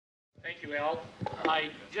Thank you, Al.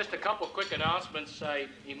 Just a couple quick announcements. I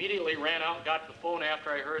immediately ran out and got the phone after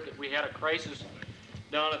I heard that we had a crisis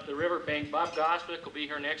down at the riverbank. Bob Goswick will be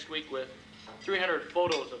here next week with 300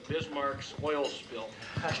 photos of Bismarck's oil spill.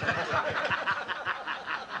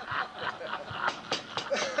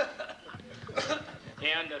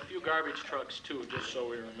 And a few garbage trucks, too, just so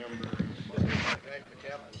we remember.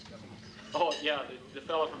 Oh, yeah, the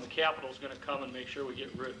fellow from the Capitol is going to come and make sure we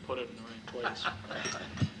put it in the right place.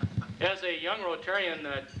 As a young Rotarian,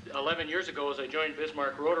 11 years ago, as I joined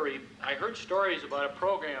Bismarck Rotary, I heard stories about a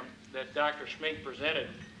program that Dr. Smeenk presented.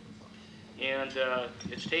 And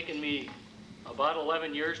it's taken me about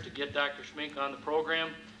 11 years to get Dr. Smeenk on the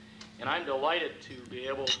program, and I'm delighted to be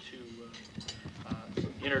able to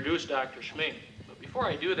introduce Dr. Smeenk. But before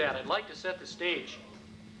I do that, I'd like to set the stage.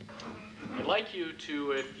 I'd like you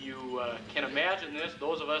to, if you can imagine this,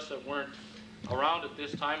 those of us that weren't around at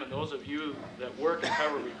this time, and those of you that were can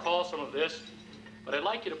probably recall some of this, but I'd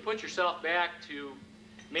like you to put yourself back to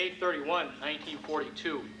May 31,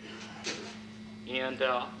 1942. And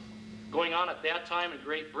going on at that time in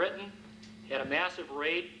Great Britain, had a massive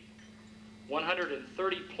raid.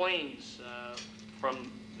 130 planes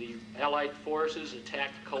from the Allied forces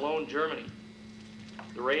attacked Cologne, Germany.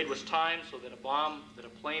 The raid was timed so that a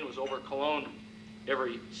plane was over Cologne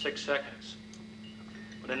every 6 seconds.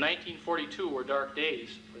 But in 1942 were dark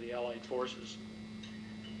days for the Allied forces.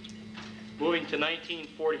 Moving to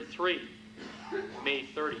 1943, May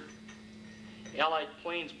 30. Allied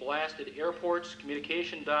planes blasted airports,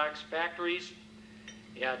 communication docks, factories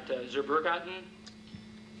at Zeebrugge,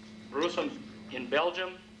 Brussels in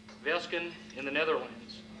Belgium, Vesken in the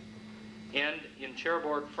Netherlands, and in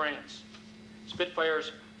Cherbourg, France.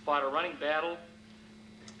 Spitfires fought a running battle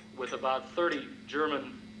with about 30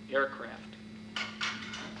 German aircraft.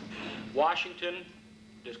 Washington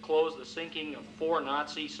disclosed the sinking of 4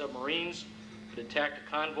 Nazi submarines that attacked a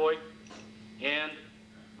convoy, and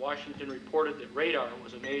Washington reported that radar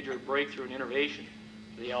was a major breakthrough in innovation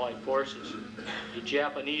for the Allied forces. The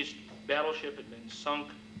Japanese battleship had been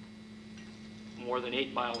sunk more than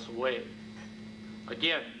 8 miles away.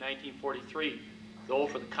 Again, in 1943, though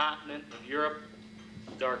for the continent of Europe,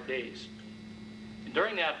 dark days. And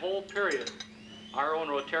during that whole period, our own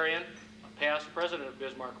Rotarian, a past president of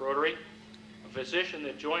Bismarck Rotary, a physician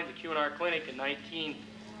that joined the Q&R Clinic in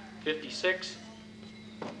 1956,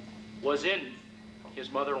 was in his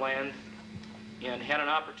motherland and had an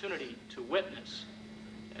opportunity to witness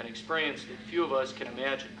an experience that few of us can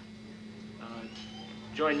imagine.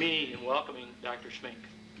 Join me in welcoming Dr. Smeenk.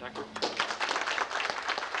 Doctor.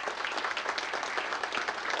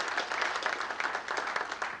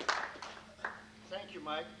 Thank you,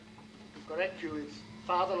 Mike. To correct you, it's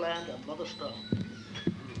fatherland and mother's tongue.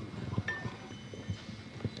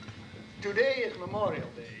 Today is Memorial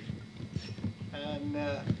Day, and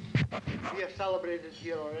we have celebrated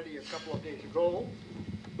here already a couple of days ago,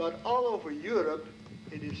 but all over Europe,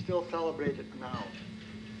 it is still celebrated now.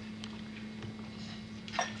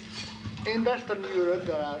 In Western Europe,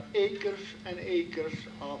 there are acres and acres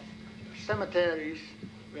of cemeteries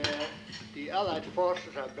where the Allied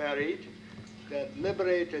forces are buried that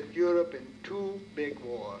liberated Europe in 2 big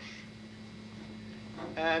wars.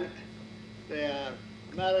 And they are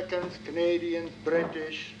Americans, Canadians,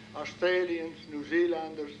 British, Australians, New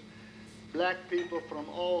Zealanders, black people from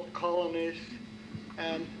all colonies,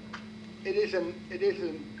 and it is a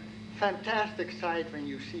fantastic sight when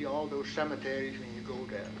you see all those cemeteries when you go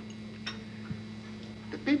there.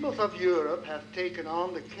 The peoples of Europe have taken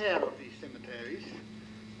on the care of these cemeteries,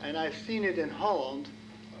 and I've seen it in Holland.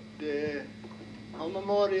 On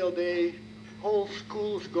Memorial Day, whole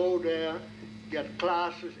schools go there, get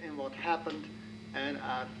classes in what happened, and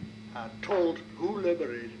are told who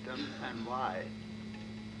liberated them and why.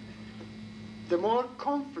 The more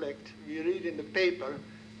conflict we read in the paper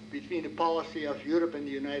between the policy of Europe and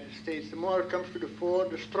the United States, the more it comes to the fore,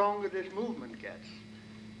 the stronger this movement gets.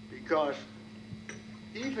 Because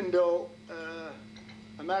even though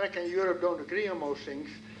America and Europe don't agree on most things,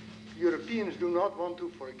 Europeans do not want to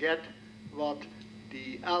forget what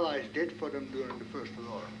the Allies did for them during the First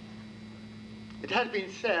War. It has been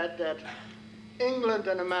said that England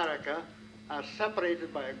and America are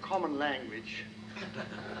separated by a common language.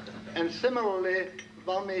 And similarly,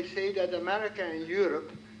 one may say that America and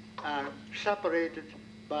Europe are separated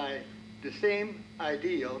by the same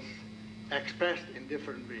ideals expressed in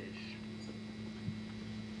different ways.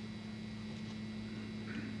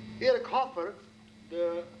 Erich Hoffer,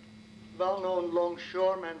 the well-known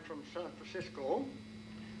longshoreman from San Francisco,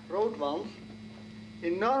 wrote once,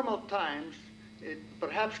 "In normal times, it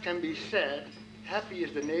perhaps can be said, happy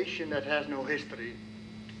is the nation that has no history.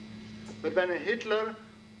 But when a Hitler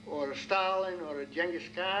or a Stalin or a Genghis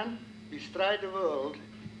Khan bestride the world,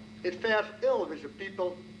 it fares ill with a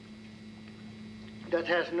people that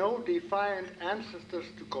has no defiant ancestors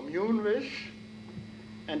to commune with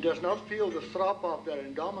and does not feel the throb of their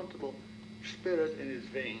indomitable spirit in its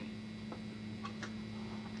vein.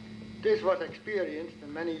 This was experienced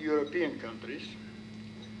in many European countries.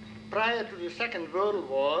 Prior to the Second World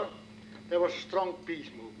War, there was a strong peace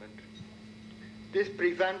movement. This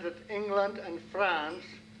prevented England and France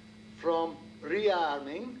from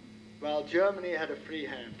rearming, while Germany had a free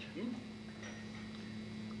hand.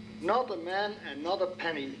 Not a man and not a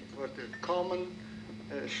penny was the common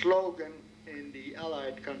slogan in the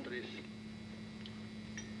Allied countries.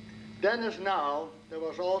 Then as now, there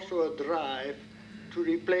was also a drive to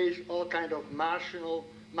replace all kind of martial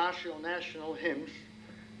national hymns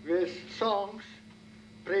with songs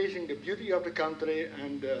praising the beauty of the country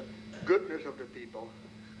and the goodness of the people.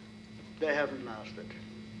 They haven't lasted.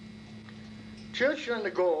 Churchill and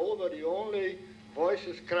de Gaulle were the only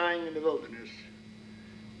voices crying in the wilderness.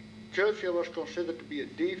 Churchill was considered to be a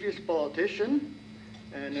devious politician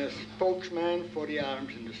and a spokesman for the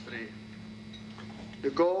arms industry. De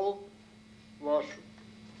Gaulle was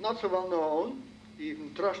not so well known,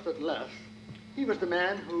 even trusted less. He was the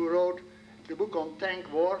man who wrote the book on tank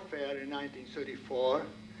warfare in 1934,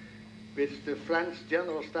 which the French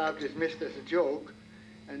General Staff dismissed as a joke,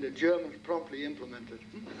 and the Germans promptly implemented.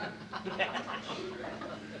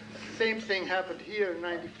 Same thing happened here in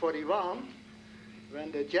 1941,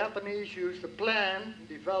 when the Japanese used a plan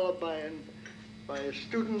developed by a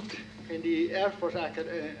student in the Air Force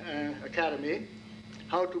Academy,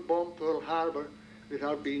 how to bomb Pearl Harbor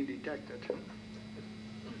without being detected.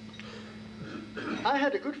 I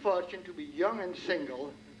had the good fortune to be young and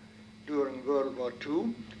single during World War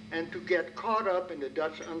II and to get caught up in the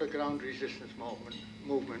Dutch underground resistance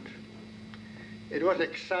movement. It was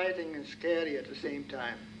exciting and scary at the same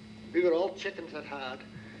time. We were all chickens at heart,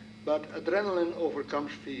 but adrenaline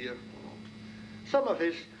overcomes fear. Some of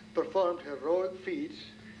us performed heroic feats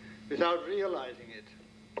without realizing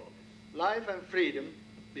it. Life and freedom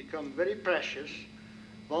become very precious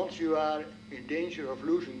once you are in danger of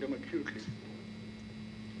losing them acutely.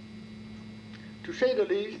 To say the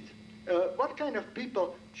least, what kind of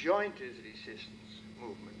people joined this resistance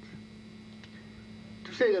movement?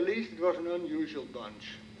 To say the least, it was an unusual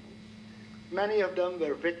bunch. Many of them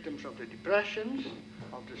were victims of the depressions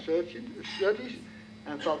of the 30s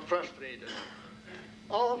and felt frustrated.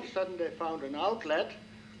 All of a sudden they found an outlet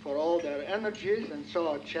for all their energies and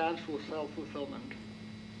saw a chance for self-fulfillment.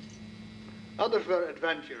 Others were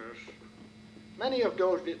adventurers. Many of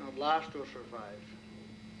those did not last or survive.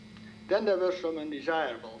 Then there were some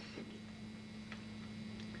undesirables.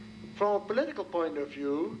 From a political point of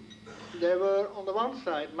view, they were on the one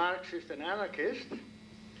side Marxist and anarchist,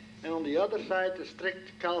 and on the other side the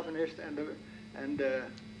strict Calvinist and the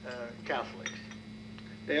Catholics.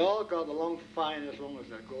 They all got along fine as long as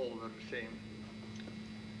their goals were the same.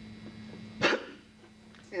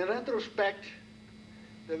 In retrospect,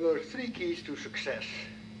 there were three keys to success.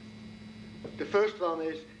 The first one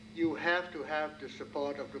is you have to have the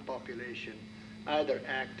support of the population, either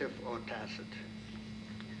active or tacit.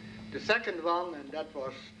 The second one, and that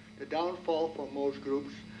was the downfall for most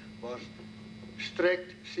groups, was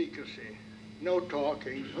strict secrecy. No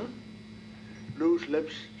talking, loose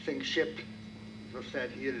lips sink ship, it was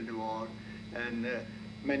said here in the war, and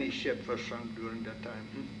many ships were sunk during that time.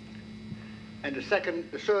 And the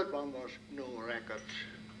third one was no records.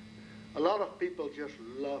 A lot of people just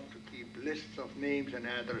love to keep lists of names and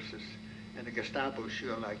addresses, and the Gestapo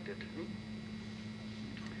sure liked it.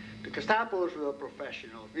 The Gestapos were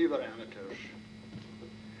professionals, we were amateurs.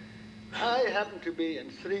 I happened to be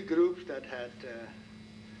in three groups that had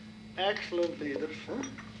excellent leaders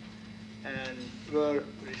and were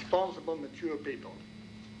responsible, mature people.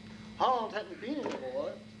 Holland hadn't been in the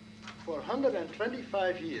war for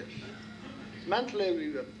 125 years. Mentally,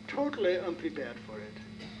 we were totally unprepared for it.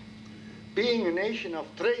 Being a nation of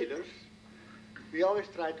traders, we always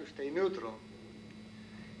tried to stay neutral.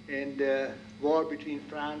 In the war between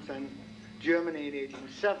France and Germany in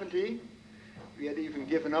 1870, we had even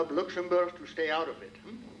given up Luxembourg to stay out of it.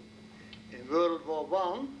 In World War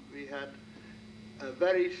I, we had a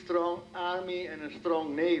very strong army and a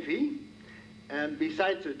strong navy, and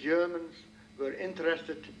besides the Germans were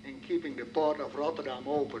interested in keeping the port of Rotterdam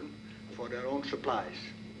open for their own supplies.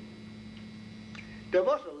 There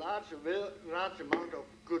was a large amount of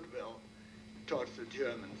goodwill towards the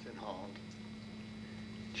Germans in Holland.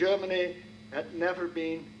 Germany had never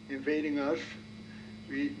been invading us.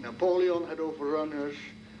 Napoleon had overrun us.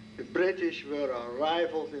 The British were our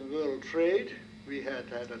rivals in world trade. We had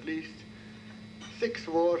had at least 6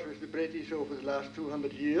 wars with the British over the last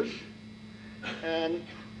 200 years. And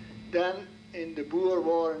then in the Boer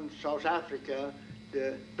War in South Africa,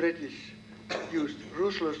 the British used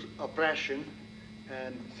ruthless oppression,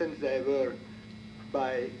 and since they were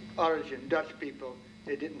by origin Dutch people,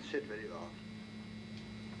 they didn't sit very well.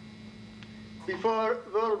 Before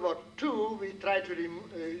World War II, we tried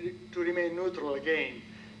to remain neutral again,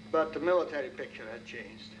 but the military picture had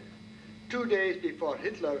changed. 2 days before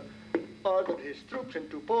Hitler ordered his troops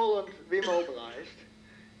into Poland, we mobilized,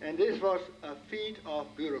 and this was a feat of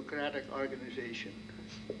bureaucratic organization.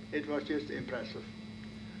 It was just impressive.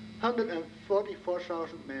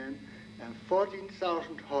 144,000 men and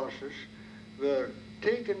 14,000 horses were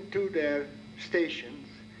taken to their stations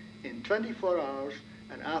in 24 hours,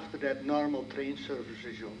 and after that normal train service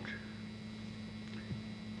resumed.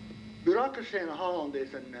 Bureaucracy in Holland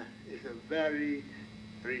is a very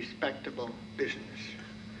respectable business,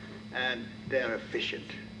 and they're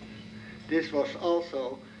efficient. This was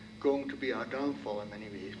also going to be our downfall in many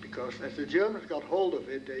ways, because as the Germans got hold of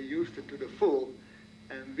it, they used it to the full,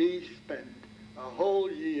 and we spent a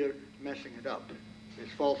whole year messing it up. With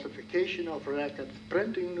falsification of records,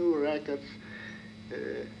 printing new records,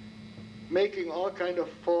 making all kind of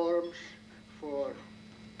forms for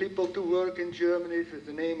people to work in Germany with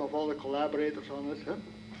the name of all the collaborators on it, huh?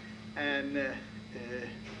 And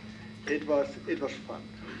it was fun.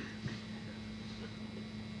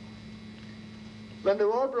 When the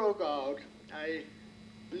war broke out, I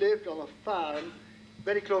lived on a farm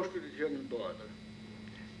very close to the German border.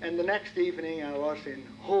 And the next evening I was in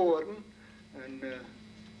Hoorn, a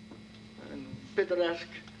picturesque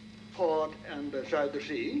port on the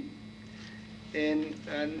Zuiderzee, in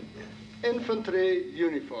an infantry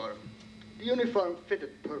uniform. The uniform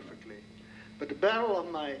fitted perfectly, but the barrel of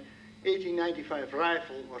my 1895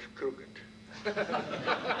 rifle was crooked.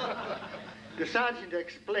 The sergeant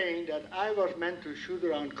explained that I was meant to shoot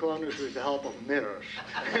around corners with the help of mirrors.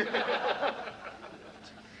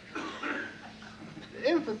 The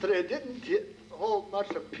infantry didn't hold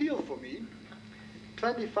much appeal for me.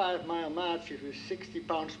 25-mile marches with 60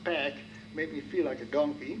 pounds pack made me feel like a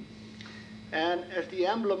donkey. And as the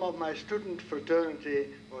emblem of my student fraternity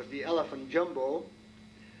was the elephant jumbo,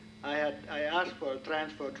 I asked for a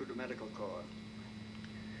transfer to the medical corps.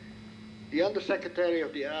 The Undersecretary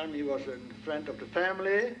of the Army was a friend of the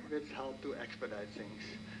family, which helped to expedite things.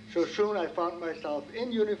 So soon I found myself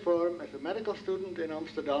in uniform as a medical student in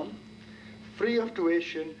Amsterdam, free of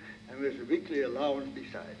tuition and with a weekly allowance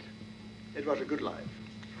besides. It was a good life.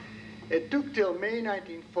 It took till May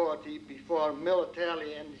 1940 before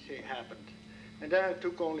militarily anything happened. And then it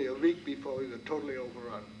took only a week before we were totally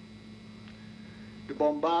overrun. The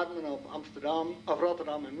bombardment of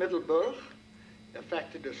Rotterdam and Middelburg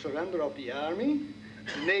affected the surrender of the army.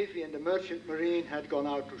 The Navy and the Merchant Marine had gone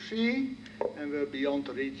out to sea and were beyond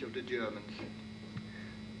the reach of the Germans.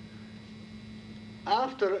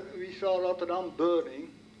 After we saw Rotterdam burning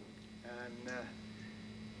and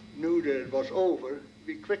knew that it was over,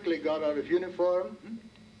 we quickly got out of uniform,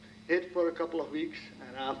 hid for a couple of weeks,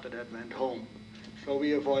 and after that went home. So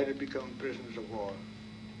we avoided becoming prisoners of war.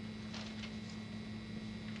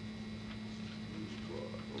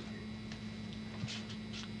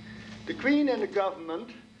 The Queen and the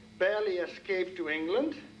government barely escaped to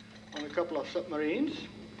England on a couple of submarines,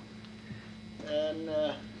 and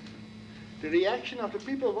the reaction of the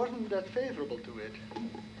people wasn't that favorable to it.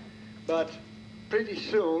 But pretty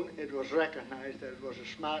soon it was recognized that it was a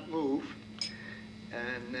smart move,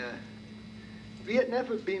 and we had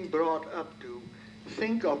never been brought up to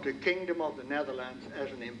think of the Kingdom of the Netherlands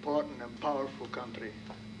as an important and powerful country.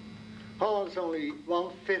 Holland's only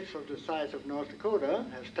 1/5 of the size of North Dakota,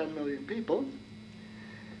 has 10 million people,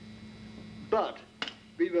 but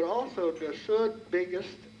we were also the 3rd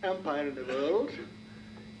biggest empire in the world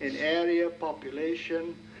in area,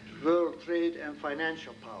 population, world trade, and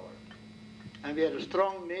financial power. And we had a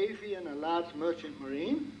strong navy and a large merchant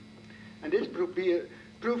marine, and this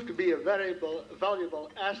proved to be a very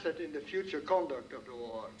valuable asset in the future conduct of the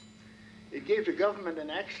war. It gave the government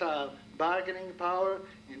in exile bargaining power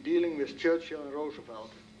in dealing with Churchill and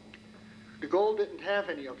Roosevelt. De Gaulle didn't have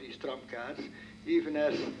any of these trump cards, even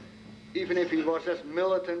if he was as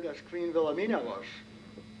militant as Queen Wilhelmina was.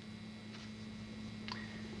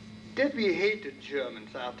 Did we hate the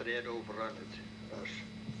Germans after they had overrun us?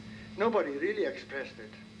 Nobody really expressed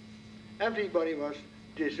it. Everybody was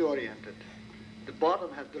disoriented. The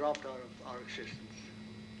bottom had dropped out of our existence.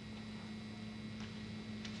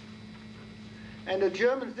 And the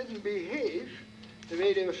Germans didn't behave the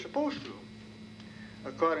way they were supposed to.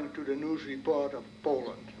 according to the news report of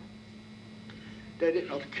Poland. They did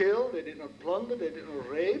not kill, they did not plunder, they did not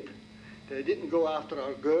rape, they didn't go after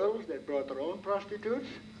our girls, they brought their own prostitutes.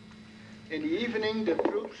 In the evening, the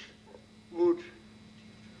troops would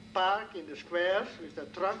park in the squares with their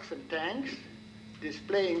trucks and tanks,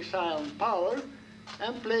 displaying silent power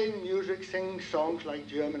and playing music, singing songs like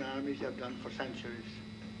German armies have done for centuries.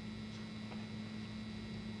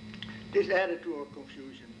 This added to our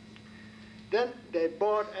confusion. Then they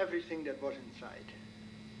bought everything that was inside,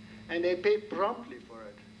 and they paid promptly for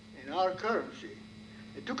it in our currency.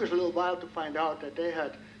 It took us a little while to find out that they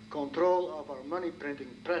had control of our money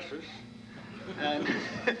printing presses, and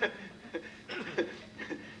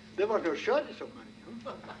there was no shortage of money.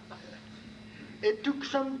 Huh? It took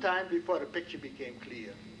some time before the picture became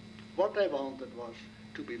clear. What they wanted was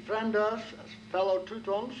to befriend us as fellow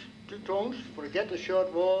Teutons, forget the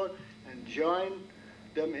short war, and join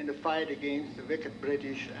them in the fight against the wicked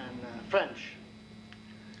British and French.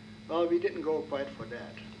 Well, we didn't go quite for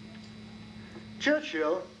that.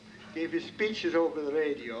 Churchill gave his speeches over the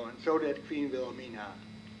radio, and so did Queen Wilhelmina.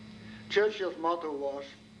 Churchill's motto was,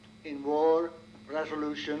 in war,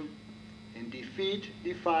 resolution; in defeat,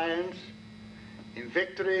 defiance; in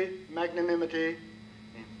victory, magnanimity;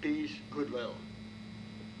 in peace, goodwill.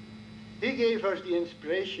 He gave us the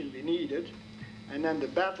inspiration we needed, and then the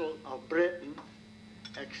Battle of Britain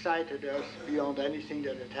excited us beyond anything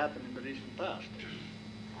that had happened in the recent past.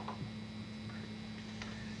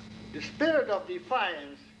 The spirit of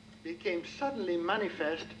defiance became suddenly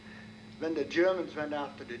manifest when the Germans went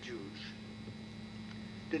after the Jews.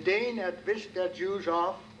 The Danes had whisked their Jews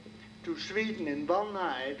off to Sweden in one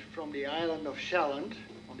night from the island of Sjælland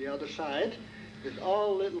on the other side, with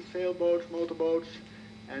all little sailboats, motorboats,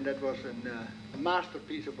 and that was a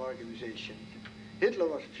masterpiece of organization. Hitler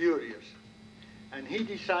was furious, and he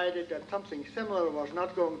decided that something similar was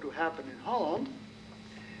not going to happen in Holland,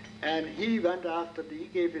 and he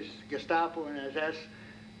gave his Gestapo and SS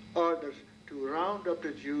orders to round up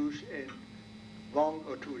the Jews in 1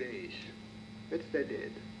 or 2 days, which they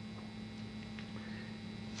did.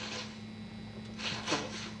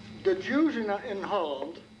 The Jews in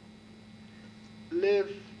Holland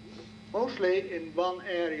live mostly in one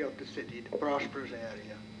area of the city, the prosperous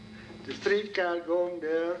area. The streetcar going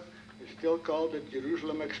there is still called the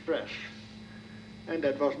Jerusalem Express, and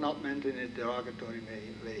that was not meant in a derogatory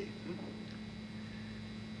way.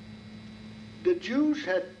 The Jews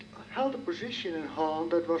had held a position in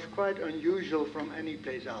Holland that was quite unusual from any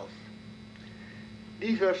place else.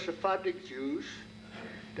 These were Sephardic Jews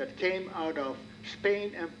that came out of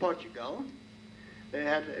Spain and Portugal. They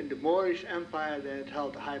had, in the Moorish Empire, they had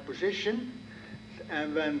held a high position,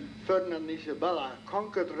 and when Ferdinand and Isabella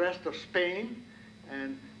conquered the rest of Spain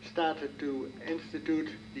and started to institute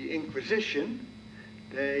the Inquisition,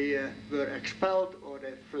 they were expelled or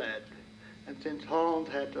they fled. And since Holland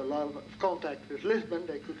had a lot of contact with Lisbon,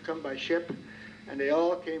 they could come by ship, and they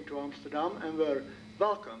all came to Amsterdam and were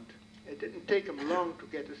welcomed. It didn't take them long to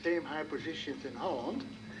get the same high positions in Holland,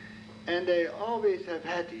 and they always have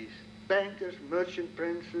had these bankers, merchant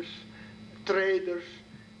princes, traders,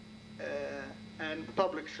 and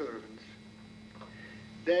public servants.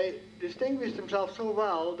 They distinguished themselves so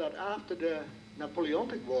well that after the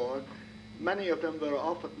Napoleonic War, many of them were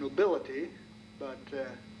offered nobility, but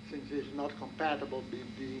since it's not compatible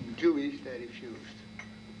with being Jewish, they refused.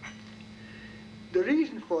 The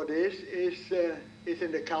reason for this is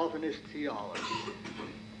in the Calvinist theology.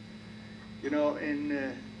 You know,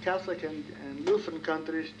 in Catholic and Lutheran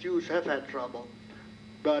countries, Jews have had trouble,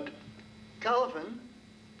 but Calvin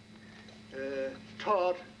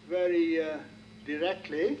taught very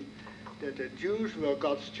directly that the Jews were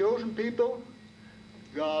God's chosen people.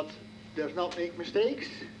 God does not make mistakes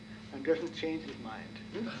and doesn't change his mind.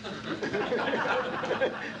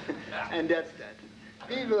 And that's that.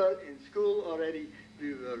 We were in school already,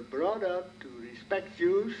 we were brought up to respect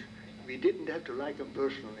Jews. We didn't have to like them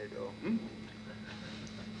personally though.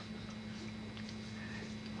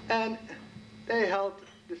 And they held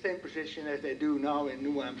the same position as they do now in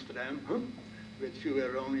New Amsterdam, which you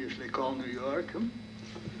erroneously call New York.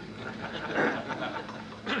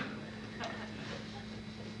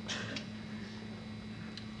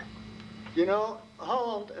 You know,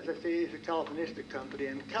 Holland, as I say, is a Calvinistic country,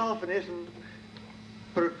 and Calvinism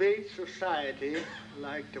pervades society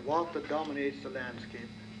like the water dominates the landscape.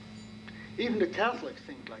 Even the Catholics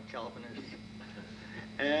think like Calvinists.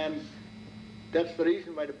 And that's the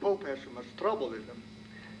reason why the Pope has so much trouble with them.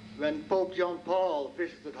 When Pope John Paul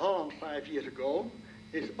visited Holland 5 years ago,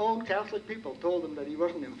 his own Catholic people told him that he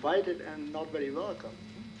wasn't invited and not very welcome.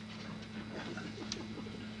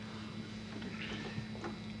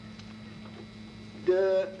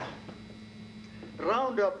 The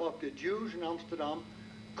roundup of the Jews in Amsterdam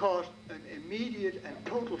caused an immediate and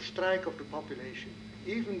total strike of the population.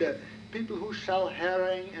 Even the people who sell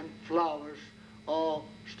herring and flowers all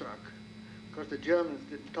struck, because the Germans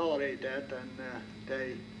didn't tolerate that, and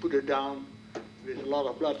they put it down with a lot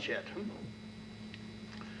of bloodshed.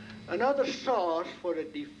 Another source for the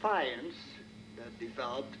defiance that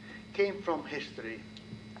developed came from history.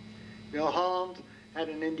 You know, Holland had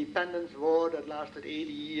an independence war that lasted 80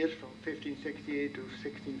 years, from 1568 to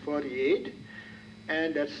 1648,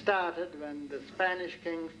 and that started when the Spanish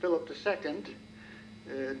King Philip II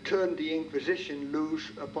turned the Inquisition loose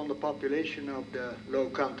upon the population of the Low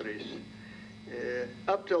Countries.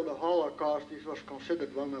 Up till the Holocaust, this was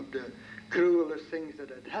considered one of the cruelest things that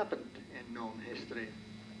had happened in known history.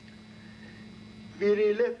 We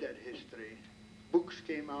relived that history. Books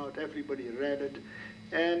came out, everybody read it,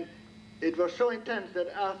 and it was so intense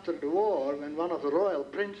that after the war, when one of the royal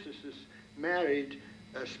princesses married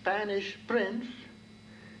a Spanish prince,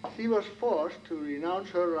 she was forced to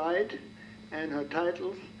renounce her right and her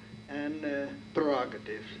titles and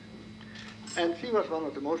prerogatives. And she was one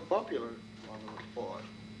of the most popular one of the four.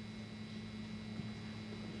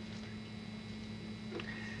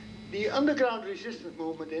 The underground resistance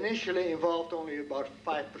movement initially involved only about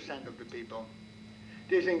 5% of the people.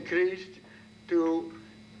 This increased to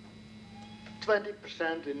 20%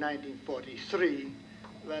 in 1943,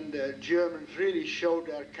 when the Germans really showed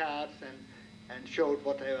their cards and showed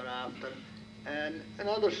what they were after. And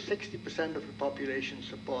another 60% of the population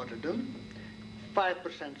supported them.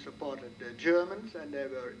 5% supported the Germans, and they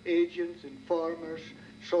were agents, informers,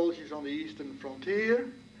 soldiers on the eastern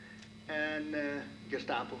frontier, and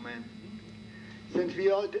Gestapo men. Since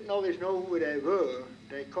we all didn't always know who they were,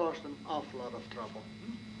 they caused an awful lot of trouble.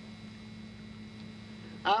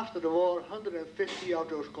 After the war, 150 of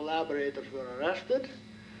those collaborators were arrested,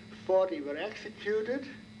 40 were executed,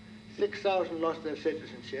 6,000 lost their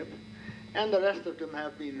citizenship, and the rest of them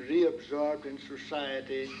have been reabsorbed in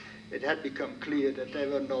society. It had become clear that they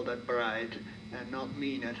were not that bright and not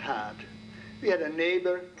mean at heart. We had a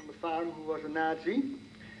neighbor on the farm who was a Nazi,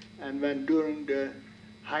 and when during the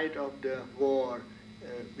height of the war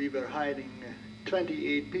we were hiding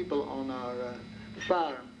 28 people on our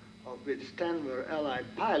farm, of which 10 were Allied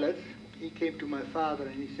pilots, he came to my father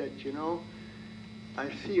and he said, you know,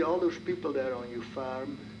 I see all those people there on your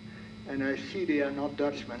farm, and I see they are not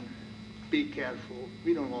Dutchmen. Be careful,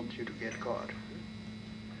 we don't want you to get caught.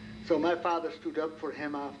 So my father stood up for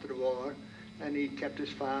him after the war, and he kept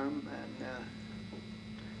his farm, and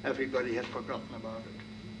everybody has forgotten about it.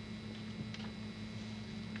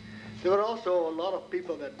 There were also a lot of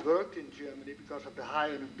people that worked in Germany because of the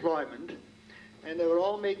high unemployment, and they were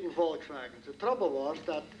all making Volkswagens. The trouble was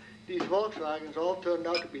that these Volkswagens all turned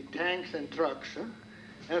out to be tanks and trucks,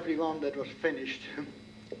 every one that was finished.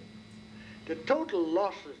 The total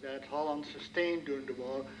losses that Holland sustained during the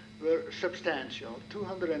war were substantial,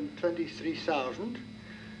 223,000.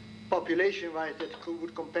 Population-wise, that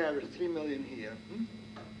would compare with 3 million here.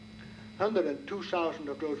 102,000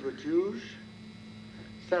 of those were Jews,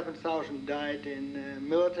 7,000 died in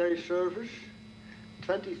military service,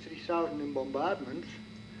 23,000 in bombardments,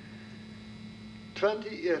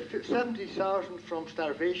 70,000 from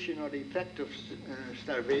starvation or the effect of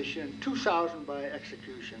starvation, and 2,000 by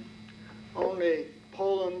execution. Only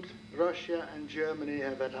Poland, Russia, and Germany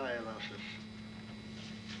have had higher losses.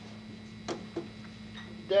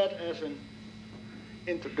 That as an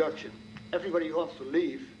introduction. Everybody who wants to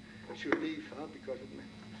leave should leave, because it may.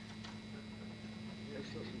 Yes,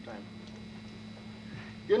 still some time.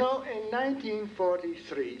 You know, in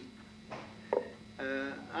 1943,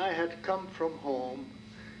 I had come from home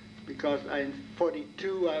because in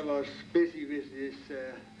 42 I was busy with this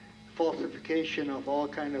falsification of all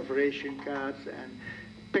kind of ration cards and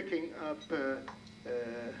picking up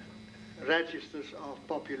registers of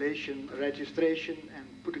population registration and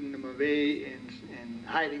putting them away in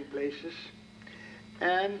hiding places.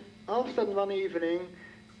 And all of a sudden one evening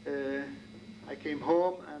I came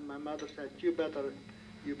home and my mother said, you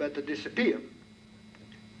better disappear.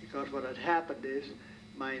 Because what had happened is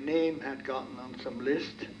my name had gotten on some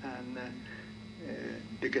list, and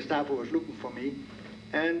the Gestapo was looking for me.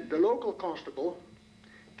 And the local constable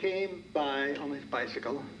came by on his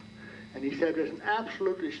bicycle, and he said with an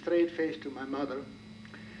absolutely straight face to my mother,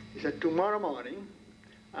 he said, tomorrow morning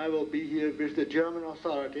I will be here with the German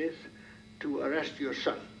authorities to arrest your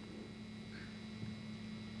son.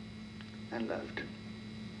 And left.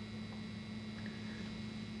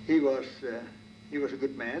 He was a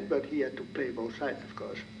good man, but he had to play both sides, of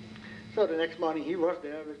course. So the next morning he was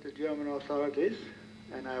there with the German authorities,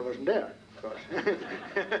 and I wasn't there. course.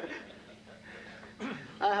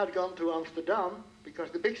 I had gone to Amsterdam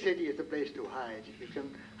because the big city is the place to hide. You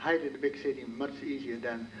can hide in the big city much easier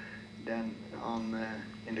than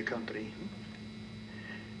in the country.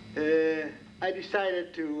 I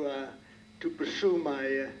decided to pursue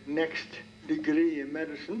my next degree in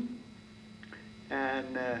medicine,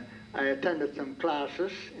 and I attended some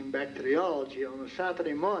classes in bacteriology on a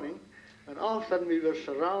Saturday morning, and all of a sudden we were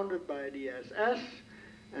surrounded by the SS,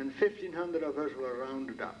 and 1,500 of us were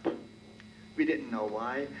rounded up. We didn't know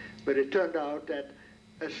why, but it turned out that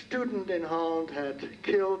a student in Holland had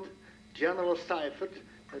killed General Seifert,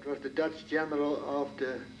 that was the Dutch general of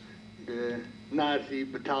the Nazi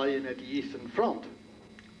battalion at the Eastern Front.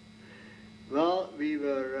 Well, we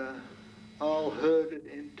were all herded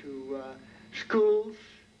into schools,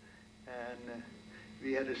 and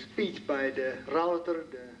we had a speech by the Rotary,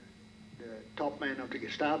 the top man of the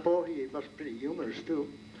Gestapo. He was pretty humorous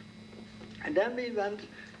too. And then we went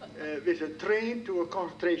with a train to a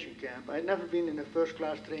concentration camp. I'd never been in a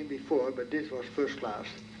first-class train before, but this was first class.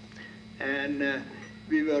 And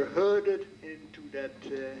we were herded into that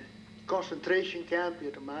concentration camp. We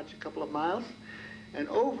had to march a couple of miles. And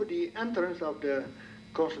over the entrance of the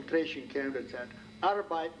concentration camp it said,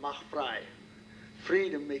 Arbeit macht frei.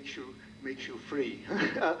 Freedom makes you free.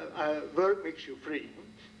 Work makes you free.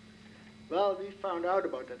 Well, we found out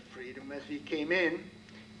about that freedom as we came in.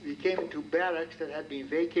 We came into barracks that had been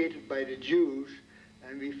vacated by the Jews,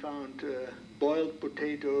 and we found boiled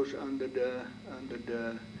potatoes under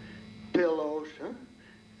the pillows,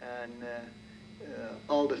 and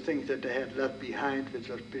all the things that they had left behind, which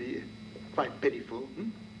was quite pitiful.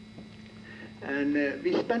 And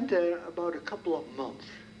we spent there about a couple of months.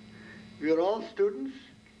 We were all students.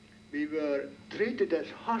 We were treated as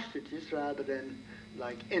hostages rather than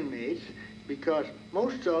like inmates, because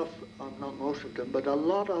not most of them, but a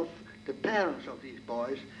lot of the parents of these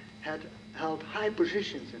boys had held high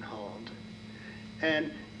positions in Holland.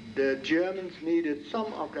 And the Germans needed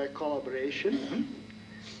some of their collaboration,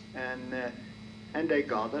 and they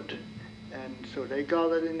got it. And so they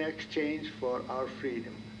got it in exchange for our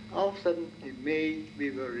freedom. All of a sudden, in May,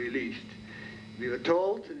 we were released. We were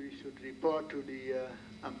told that we should report to the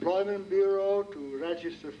Employment Bureau to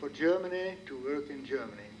register for Germany, to work in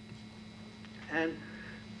Germany. And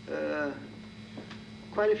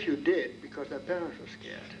quite a few did, because their parents were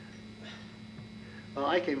scared. Well,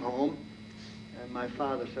 I came home, and my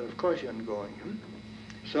father said, of course you're going.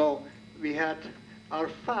 So we had, our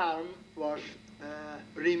farm was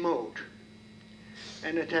remote,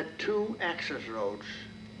 and it had 2 access roads.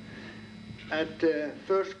 At the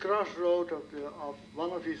first crossroad of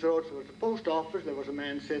one of these roads was the post office. There was a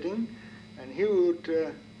man sitting, and he would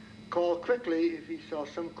call quickly if he saw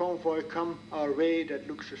some convoy come our way that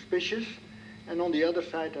looked suspicious, and on the other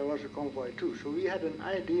side there was a convoy too. So we had an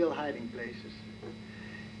ideal hiding places.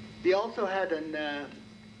 We also had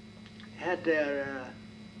their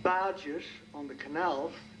barges on the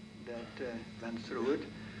canals that went through it,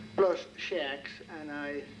 plus shacks, and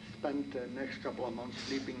I spent the next couple of months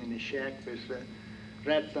sleeping in the shack with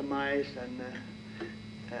rats and mice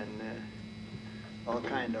and all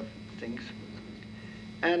kind of things.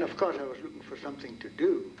 And of course I was looking for something to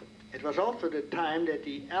do. It was also the time that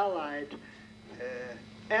the Allied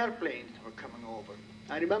airplanes were coming over.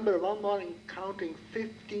 I remember one morning counting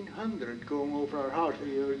 1,500 going over our house.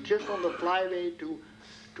 We were just on the flyway to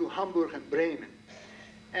Hamburg and Bremen.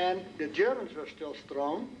 And the Germans were still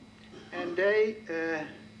strong, and they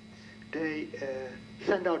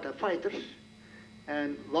sent out their fighters.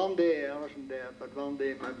 And one day, I wasn't there, but one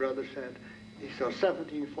day my brother said he saw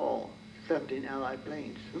 17 fall, 17 Allied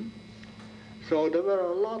planes. So there were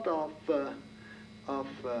a lot of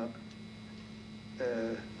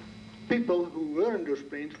people who were in those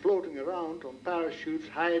planes floating around on parachutes,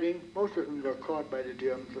 hiding. Most of them were caught by the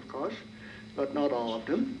Germans, of course, but not all of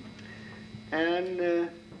them. And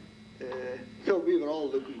so we were all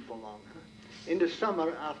looking for one. In the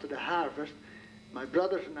summer, after the harvest, my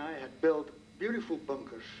brothers and I had built beautiful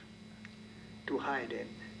bunkers to hide in.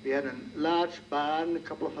 We had a large barn, a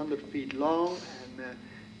couple of 100 feet long and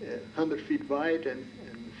 100 feet wide and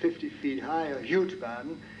 50 feet high, a huge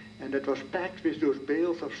barn, and it was packed with those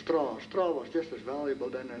bales of straw. Straw was just as valuable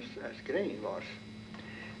then as grain was.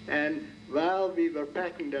 And while we were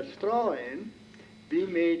packing that straw in, we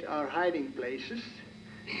made our hiding places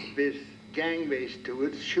with gangways to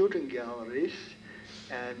it, shooting galleries,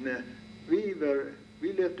 and we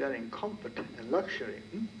lived there in comfort and luxury.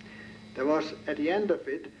 There was, at the end of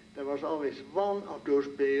it, there was always one of those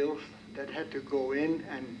bales that had to go in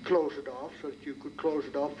and close it off, so that you could close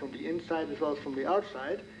it off from the inside as well as from the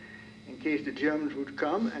outside, in case the Germans would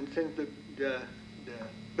come. And since the the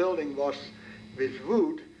building was with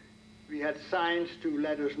wood, we had signs to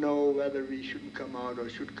let us know whether we shouldn't come out or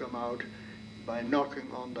should come out by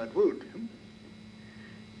knocking on that wood.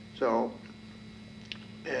 So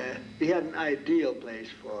we had an ideal place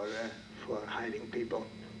for hiding people.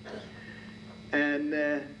 And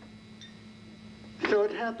so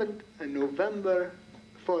it happened in November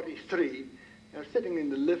 43. I was sitting in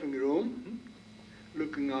the living room,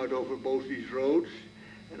 looking out over both these roads,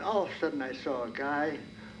 and all of a sudden I saw a guy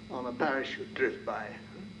on a parachute drift by.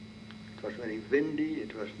 It was very windy,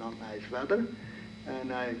 it was not nice weather,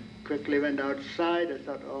 and I quickly went outside. I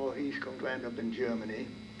thought, oh, he's going to end up in Germany,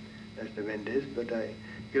 as the wind is, but I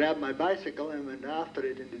grabbed my bicycle and went after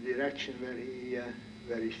it in the direction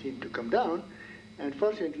where he seemed to come down, and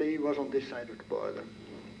fortunately he was on this side of the border.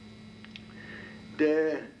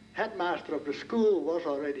 The headmaster of the school was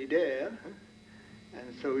already there,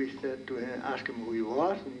 and so we said to him, asked him who he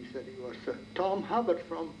was, and he said he was Tom Hubbard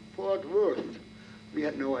from Fort Worth. We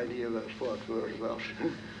had no idea where Fort Worth was.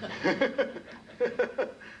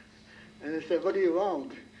 And I said, what do you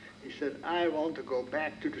want? He said, I want to go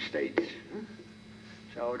back to the States.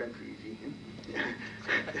 So that's easy.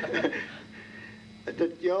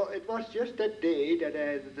 It was just that day that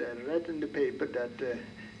I had read in the paper that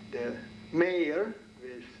the mayor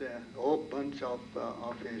with a whole bunch of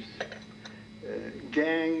his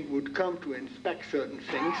gang would come to inspect certain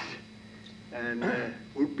things and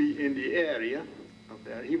would be in the area of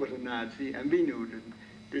there. He was a Nazi, and we knew that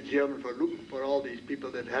the Germans were looking for all these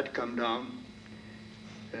people that had come down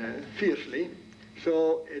fiercely.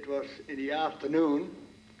 So it was in the afternoon.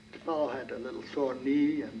 The fellow had a little sore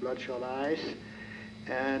knee and bloodshot eyes,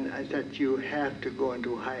 and I said, you have to go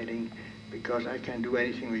into hiding because I can't do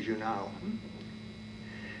anything with you now.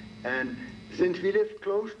 And since we lived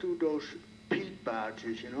close to those peat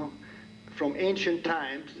barges, you know, from ancient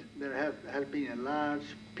times there has been a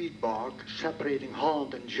large peat bog separating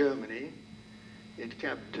Holland and Germany. It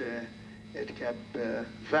kept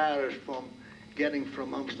Varus from getting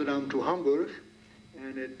from Amsterdam to Hamburg,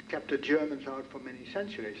 and it kept the Germans out for many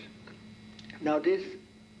centuries. Now these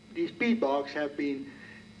peat bogs have been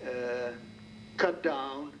cut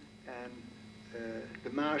down, and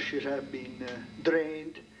the marshes have been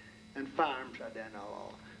drained, and farms are there now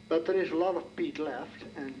all. But there is a lot of peat left,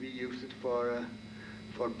 and we use it for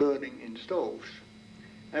burning in stoves.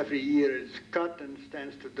 Every year it's cut and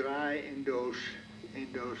stands to dry in those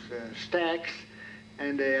stacks,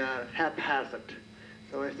 and they are haphazard.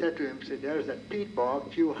 So I said to him, there's that peat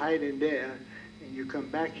bog, you hide in there, and you come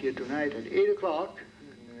back here tonight at 8 o'clock.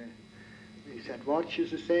 And he said, watch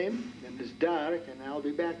is the same, and it's dark, and I'll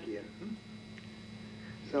be back here.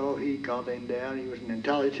 So he got in there. He was an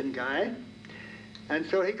intelligent guy. And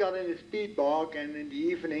so he got in his peat bog, and in the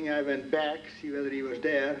evening I went back to see whether he was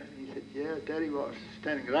there. And he said, yeah, there he was,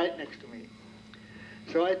 standing right next to me.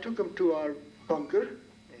 So I took him to our bunker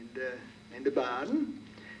in the barn,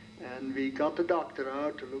 and we got the doctor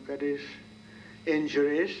out to look at his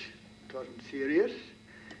injuries. It wasn't serious.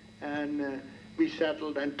 And we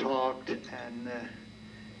settled and talked, and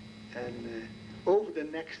over the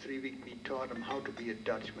next 3 weeks we taught him how to be a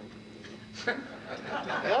Dutchman.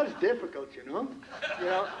 That was difficult, you know. You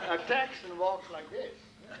know, a Texan walks like this.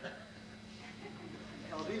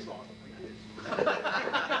 Oh, these walk like this.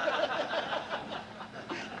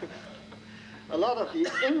 A lot of the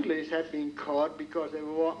English had been caught because they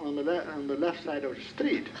were walking on the left side of the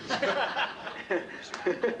street.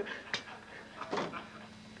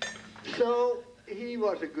 So he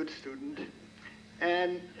was a good student,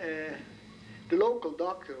 and the local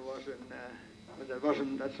doctor was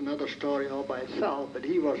that's another story all by itself, but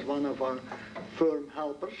he was one of our firm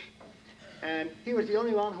helpers, and he was the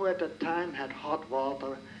only one who at that time had hot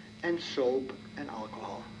water and soap and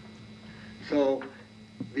alcohol. So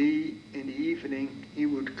in the evening, he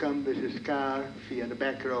would come with his car via the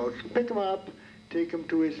back roads, pick him up, take him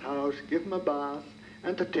to his house, give him a bath,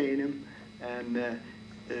 entertain him, and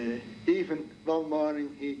even one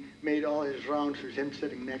morning he made all his rounds with him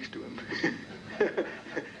sitting next to him.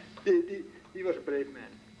 He was a brave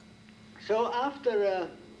man. So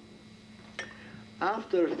after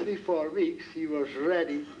 3-4 weeks, he was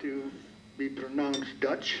ready to be pronounced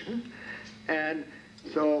Dutch, and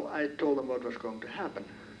so I told him what was going to happen.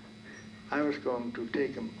 I was going to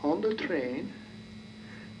take him on the train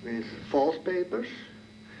with false papers,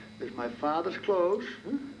 with my father's clothes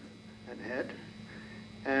and head,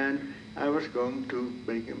 and I was going to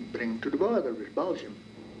bring him to the border with Belgium.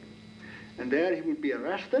 And there he would be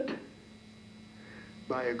arrested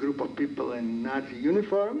by a group of people in Nazi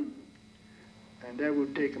uniform, and they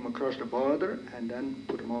would take him across the border and then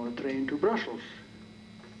put him on a train to Brussels.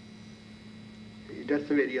 That's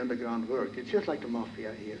the way the underground worked. It's just like the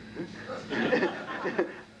mafia here.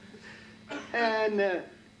 And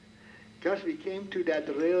because we came to that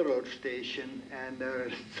railroad station, and there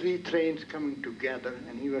were 3 trains coming together,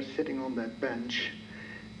 and he was sitting on that bench,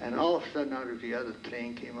 and all of a sudden out of the other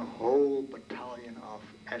train came a whole battalion of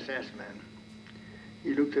SS men.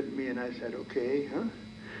 He looked at me and I said, okay, huh?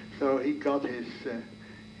 So he got his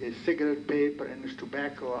cigarette paper and his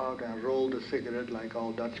tobacco out and rolled a cigarette like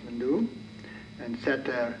all Dutchmen do, and sat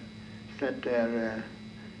there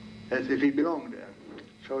as if he belonged there.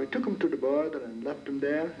 So he took him to the border and left him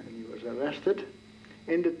there, and he was arrested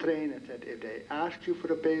in the train and said, if they ask you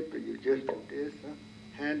for a paper, you just do this,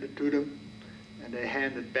 hand it to them, and they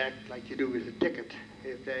hand it back like you do with a ticket.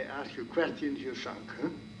 If they ask you questions, you're sunk. Huh?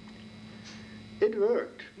 It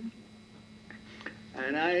worked.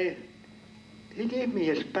 And he gave me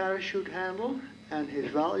his parachute handle and his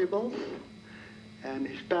valuables and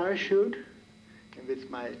his parachute, in which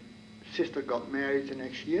my sister got married the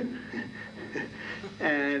next year.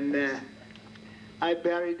 And I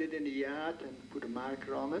buried it in the yard and put a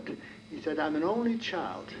marker on it. He said, I'm an only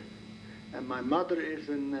child, and my mother is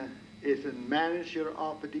a manager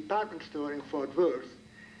of a department store in Fort Worth.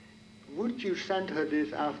 Would you send her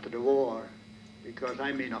this after the war? Because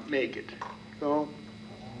I may not make it. So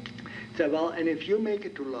he said, well, and if you make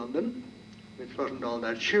it to London, which wasn't all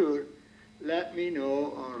that sure, let me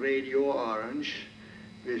know on Radio Orange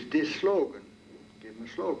with this slogan. Give him a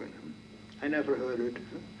slogan. I never heard it.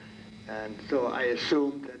 And so I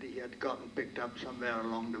assumed that he had gotten picked up somewhere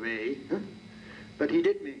along the way. But he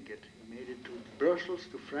did make it. He made it to Brussels,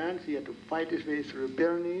 to France. He had to fight his way through the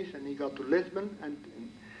Pyrenees, and he got to Lisbon and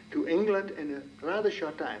to England in a rather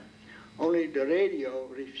short time. Only the radio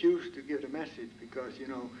refused to give the message because, you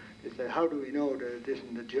know, they said, how do we know that it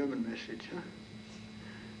isn't a German message? Huh?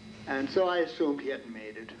 And so I assumed he hadn't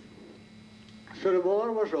made it. So the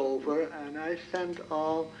war was over, and I sent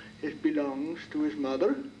all his belongings to his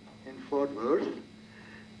mother in Fort Worth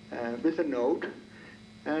with a note.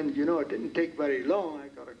 And, you know, it didn't take very long. I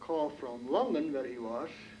got a call from London where he was.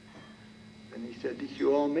 And he said, did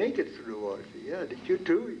you all make it through the war? I said, yeah. Did you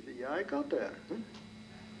too? He said, yeah, I got there. Huh?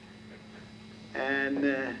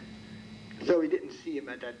 And so we didn't see him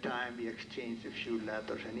at that time. We exchanged a few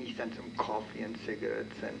letters, and he sent some coffee and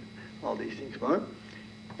cigarettes and all these things more.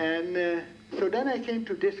 And so then I came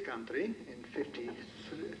to this country in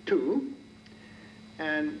 52,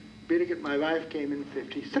 and Birgit, my wife, came in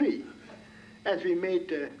 53. As we made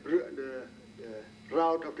the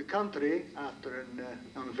route of the country after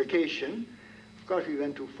on a vacation, of course we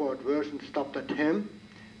went to Fort Worth and stopped at him,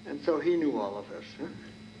 and so he knew all of us. Huh?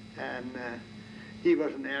 And he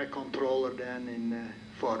was an air controller then in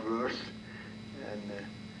Fort Worth, and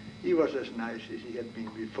he was as nice as he had been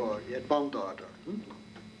before. He had one daughter.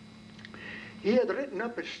 He had written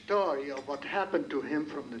up a story of what happened to him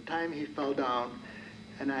from the time he fell down,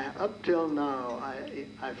 and up till now,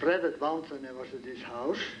 I've read it once when I was at his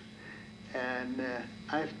house, and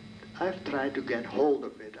I've tried to get hold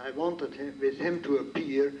of it. I wanted with him to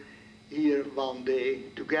appear here one day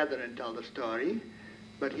together and tell the story,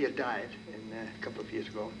 but he had died a couple of years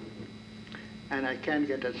ago. And I can't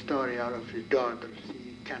get that story out of his daughter.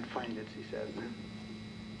 He can't find it, he says.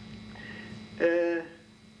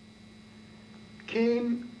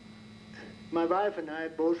 My wife and I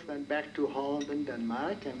both went back to Holland and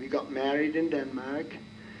Denmark, and we got married in Denmark.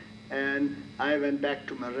 And I went back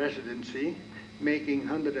to my residency, making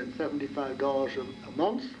 $175 a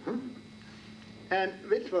month, and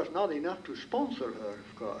which was not enough to sponsor her,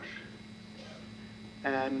 of course.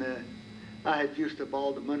 And I had used up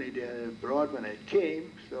all the money they had brought when I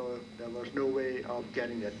came, so there was no way of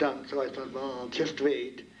getting that done. So I thought, well, I'll just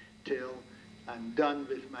wait till I'm done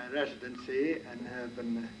with my residency and have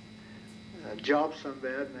a job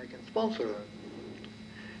somewhere and I can sponsor her.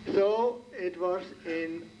 So it was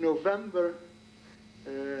in November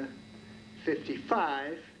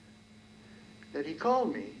 55 that he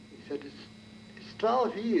called me. He said, it's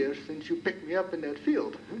 12 years since you picked me up in that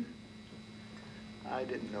field. I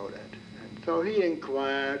didn't know that. And so he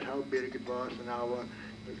inquired how Birgit was and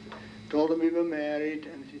told him we were married,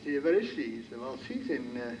 and she said, where is she? He said, well, she's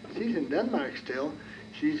in Denmark still.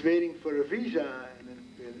 She's waiting for a visa,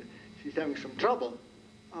 and she's having some trouble.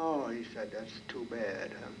 Oh, he said, that's too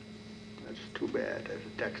bad. That's too bad, as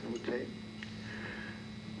a Texan would say.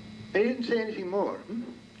 And he didn't say anything more.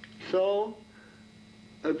 So,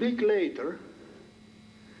 a week later,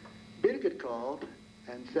 Birgit called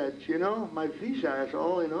and said, you know, my visa is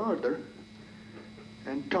all in order,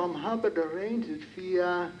 and Tom Hubbard arranged it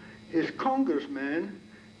via his congressman,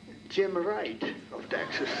 Jim Wright of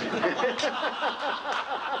Texas. Bring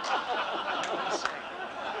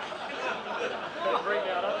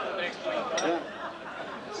that up to the next week. Huh?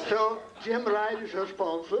 Yeah. So Jim Wright is her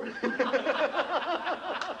sponsor.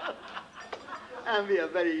 And we are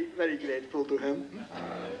very, very grateful to him.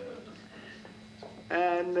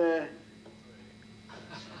 And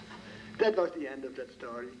that was the end of that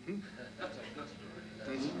story.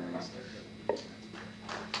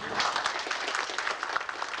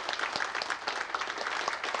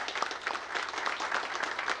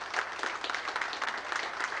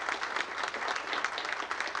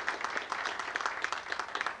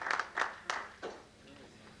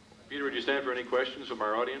 Peter, would you stand for any questions from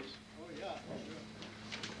our audience? Oh, yeah.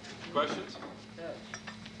 Questions?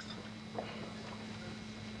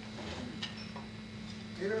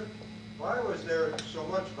 Peter, why was there so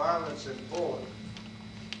much violence in Poland?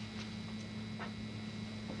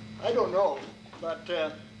 I don't know, but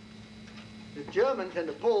the Germans and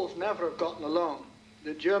the Poles never have gotten along.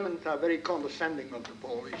 The Germans are very condescending of the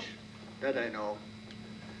Polish, that I know.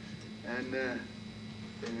 And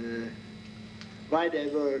why they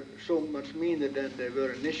were so much meaner than they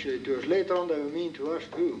were initially to us. Later on they were mean to us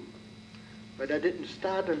too. But that didn't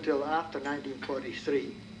start until after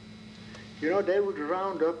 1943. You know, they would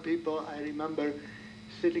round up people. I remember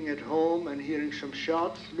sitting at home and hearing some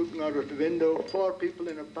shots, looking out of the window, 4 people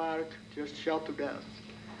in a park just shot to death.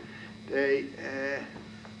 They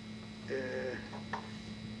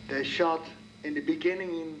shot, in the beginning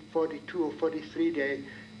in 42 or 43, they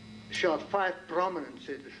shot 5 prominent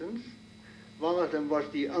citizens. One of them was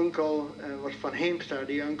the uncle, was Van Heemstra,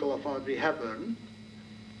 the uncle of Audrey Hepburn.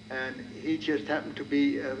 And he just happened to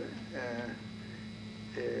be a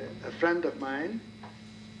friend of mine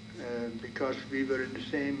because we were in the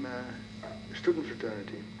same student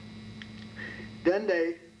fraternity. Then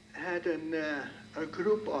they had a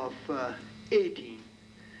group of 18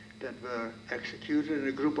 that were executed and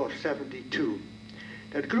a group of 72.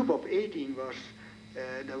 That group of 18 was,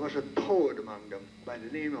 there was a poet among them by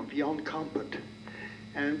the name of Jan Kampert.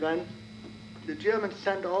 And when the Germans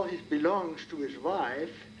sent all his belongings to his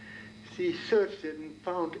wife, she searched it and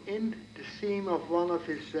found in the seam of one of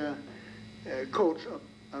his coats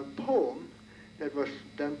a poem that was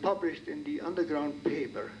then published in the underground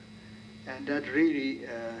paper. And that really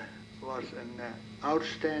was an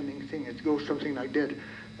outstanding thing. It goes something like that.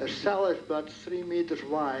 A cell is but 3 meters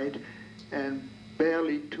wide and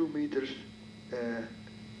barely 2 meters,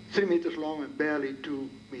 3 meters long and barely 2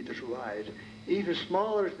 meters wide. Even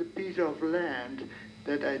smaller is the piece of land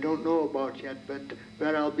that I don't know about yet, but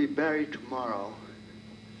where I'll be buried tomorrow.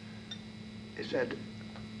 It said,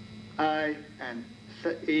 I and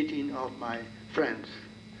 18 of my friends.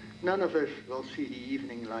 None of us will see the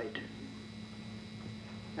evening light.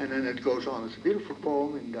 And then it goes on. It's a beautiful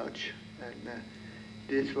poem in Dutch, and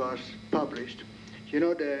this was published. You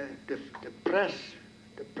know, the press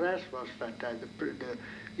was fantastic.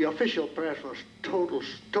 The official press was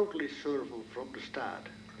totally servile from the start.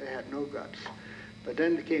 They had no guts. But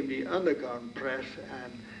then came the underground press,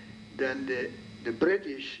 and then the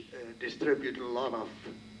British distributed a lot of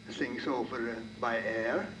things over by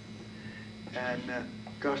air, and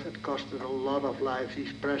it costed a lot of lives.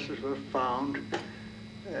 These presses were found,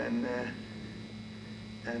 and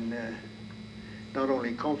not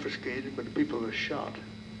only confiscated, but the people were shot.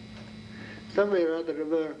 Somewhere or other there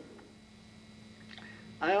were.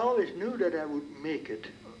 I always knew that I would make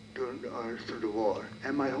it through the war,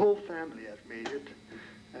 and my whole family has made it,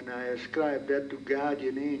 and I ascribe that to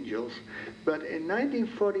guardian angels. But in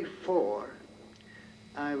 1944,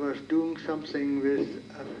 I was doing something with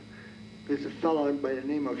a fellow by the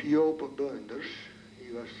name of Joop Beunders.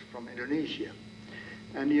 He was from Indonesia,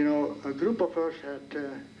 and you know, a group of us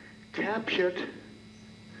had captured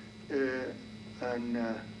a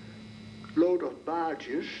load of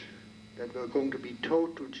barges that were going to be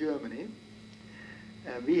towed to Germany.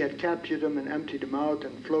 And we had captured them and emptied them out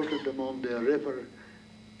and floated them on the river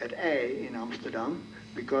at IJ in Amsterdam,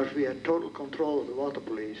 because we had total control of the water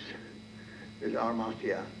police with our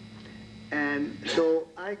mafia. And so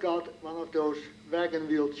I got one of those wagon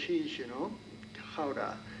wheel cheese, you know,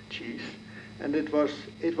 Gouda cheese, and it was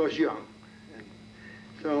young. And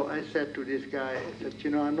so I said to this guy, I said, you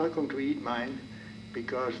know, I'm not going to eat mine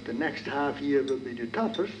because the next half year will be the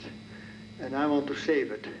toughest, and I want to save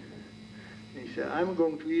it. And he said, I'm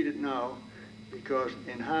going to eat it now because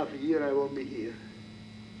in half a year I won't be here.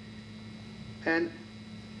 And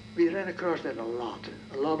we ran across that a lot.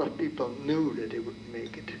 A lot of people knew that they wouldn't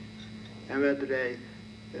make it. And whether they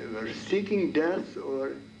were seeking death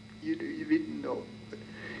or you didn't know. But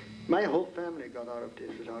My whole family got out of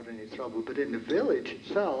this without any trouble, but in the village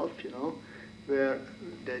itself, you know, where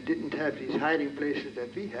they didn't have these hiding places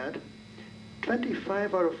that we had,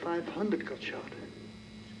 25 out of 500 got shot.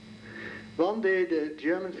 One day the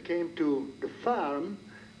Germans came to the farm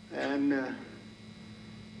and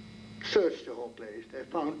searched the whole place. They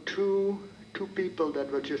found two people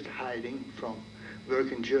that were just hiding from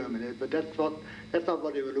work in Germany, but that's not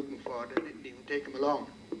what they were looking for. They didn't even take them along.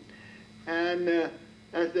 And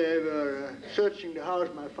as they were searching the house,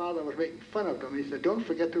 my father was making fun of them. He said, "Don't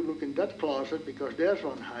forget to look in that closet because there's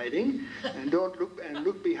one hiding, and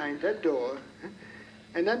look behind that door."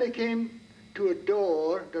 And then they came to a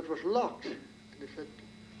door that was locked. And they said,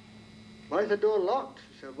 "Why is the door locked?"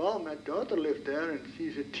 He said, "Well, my daughter lived there, and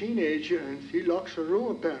she's a teenager, and she locks her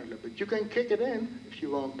room apparently. But you can kick it in if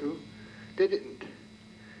you want to." They didn't.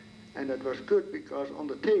 And that was good because on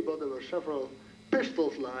the table there were several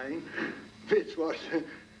pistols lying, which would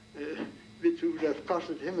have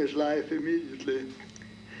costed him his life immediately.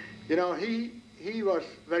 You know, he was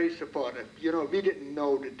very supportive. You know, we didn't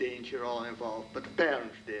know the danger all involved, but the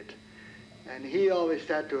parents did. And he always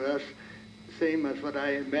said to us, same as what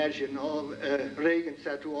I imagine Reagan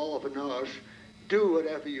said to all of us, "Do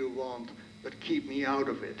whatever you want, but keep me out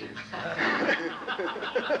of it."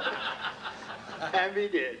 And we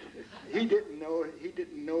did. He didn't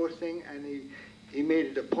know a thing, and he made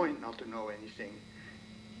it a point not to know anything.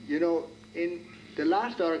 You know, in the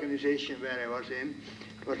last organization where I was in,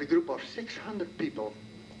 it was a group of 600 people,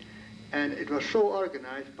 and it was so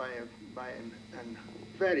organized by a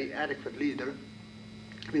very adequate leader.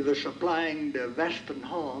 We were supplying the Western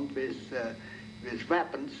Holland with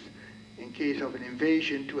weapons in case of an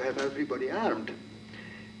invasion to have everybody armed.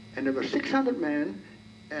 And there were 600 men,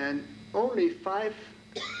 and only 5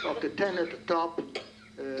 of the 10 at the top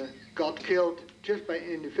got killed just by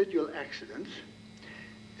individual accidents.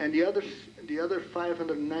 And the other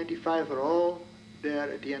 595 are all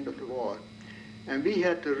there at the end of the war. And we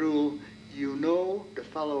had the rule, you know the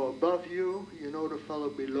fellow above you, you know the fellow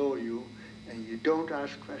below you, and you don't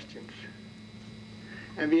ask questions.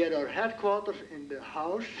 And we had our headquarters in the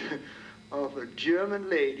house of a German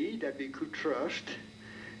lady that we could trust.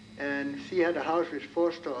 And she had a house with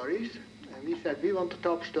 4 stories. And we said, we want the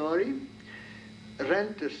top story,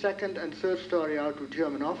 rent the 2nd and 3rd story out to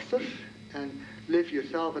German officers, and live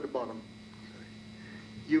yourself at the bottom.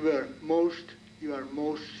 You are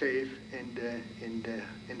most safe in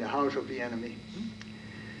the house of the enemy.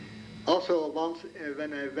 Also, once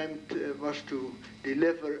when I went was to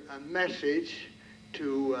deliver a message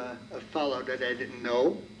to a fellow that I didn't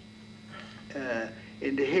know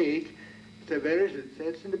in The Hague. I said, "Where is it?" He said,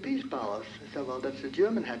 "It's in the Peace Palace." I said, "Well, that's the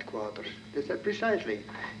German headquarters." They said, "Precisely.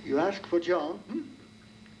 You ask for John,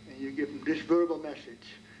 and you give him this verbal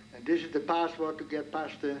message, and this is the password to get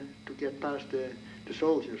past the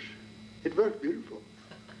soldiers." It worked beautiful.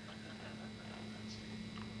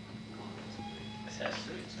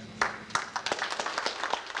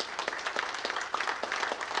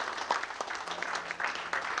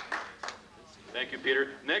 Thank you, Peter.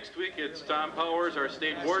 Next week, it's Tom Powers, our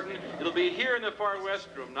state warden. It'll be here in the Far West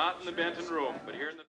room, not in the Benton room, but here in the...